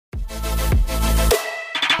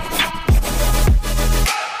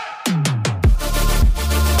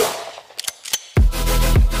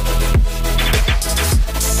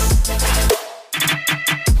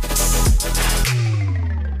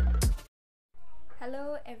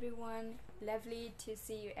Hello everyone, lovely to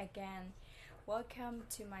see you again. Welcome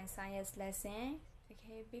to my science lesson.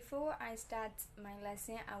 Okay, before I start my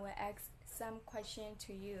lesson, I will ask some question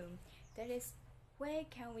to you. That is, where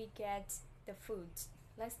can we get the food?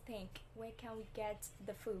 Let's think, where can we get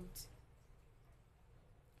the food?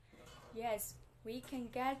 Yes, we can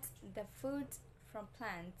get the food from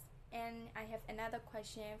plants. And I have another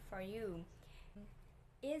question for you.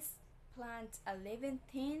 Is plant a living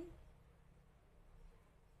thing?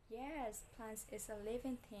 Yes, plants is a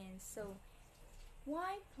living thing. So,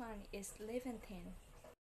 why plant is living thing?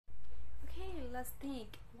 Okay, let's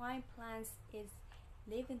think why plants is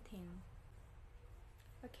living thing.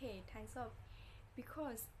 Okay, time's up.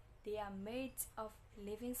 Because they are made of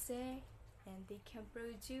living cells and they can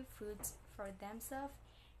produce food for themselves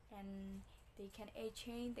and they can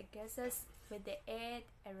exchange the gases with the air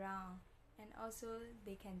around, and also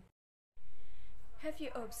they can. Have you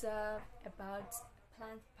observed about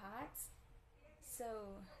plant parts? So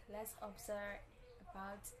let's observe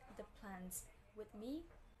about the plants with me.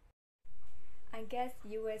 I guess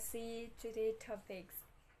you will see today's topics.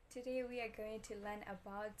 Today we are going to learn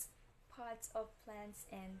about parts of plants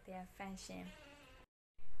and their function.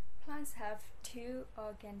 Plants have two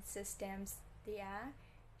organ systems. They are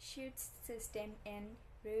shoot system and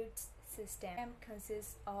root system.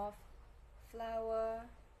 Consists of flower,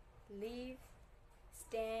 leaf,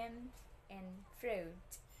 stem, and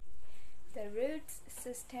fruit. The root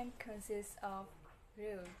system consists of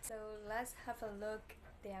roots. So let's have a look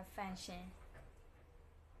at their function.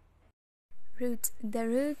 Root. The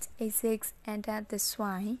root exists under the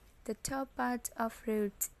soil. The top part of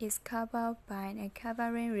root is covered by a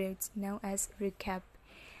covering root known as root cap.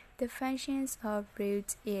 The functions of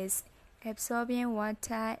root is absorbing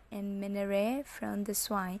water and minerals from the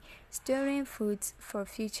soil, storing food for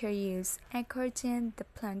future use, anchoring the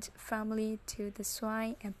plant firmly to the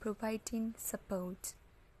soil, and providing support.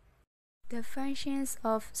 The functions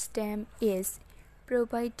of stem is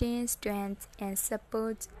providing strength and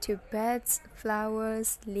support to buds,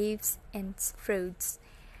 flowers, leaves, and fruits,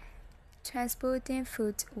 transporting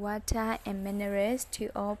food, water, and minerals to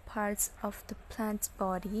all parts of the plant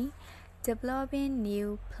body, developing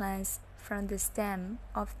new plants from the stem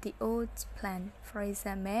of the old plant. For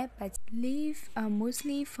example, leaves are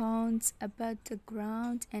mostly found above the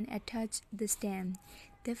ground and attach the stem.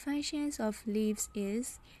 The functions of leaves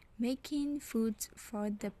is making food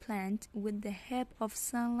for the plant with the help of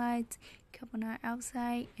sunlight, carbon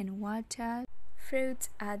dioxide, and water. Fruits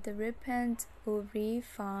are the ripened ovary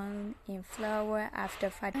found in flower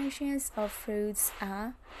after fertilization. Functions of fruits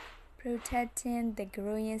are protecting the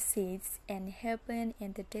growing seeds and helping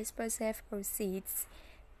in the dispersal of seeds,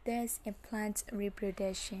 thus in plant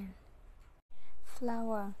reproduction.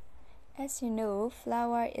 Flower. As you know,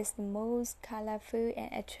 flower is the most colorful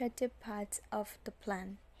and attractive part of the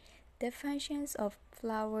plant. The functions of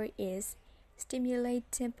flower is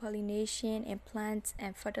stimulating pollination in plants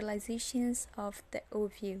and fertilizations of the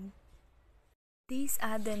ovule. These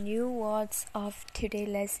are the new words of today's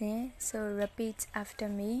lesson, so repeat after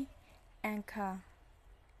me. Anchor,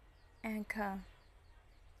 anchor,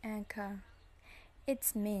 anchor.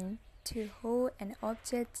 It means to hold an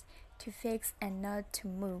object, to fix and not to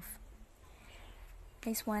move.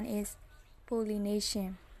 Next one is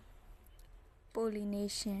pollination,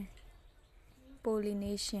 pollination,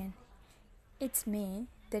 pollination. It means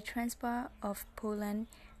the transfer of pollen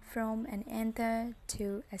from an anther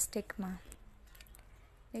to a stigma.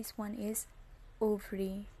 Next one is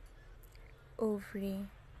ovary, ovary,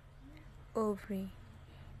 ovary.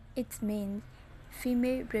 It means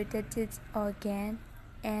female reproductive organ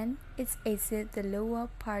and it exits the lower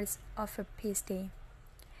parts of a pistil.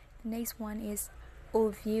 The next one is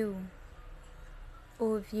ovule,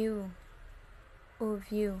 ovule,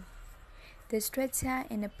 ovule. The structure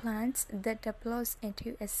in a plant that develops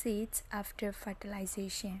into a seed after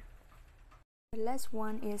fertilization. The last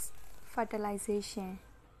one is fertilization,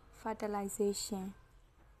 fertilization,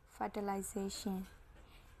 fertilization.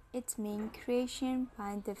 It means creation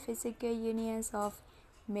by the physical unions of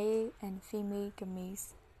male and female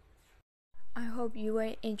gametes. I hope you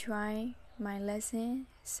will enjoy my lesson,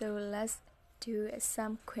 so let's do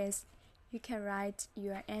some quiz. You can write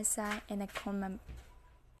your answer in a comment.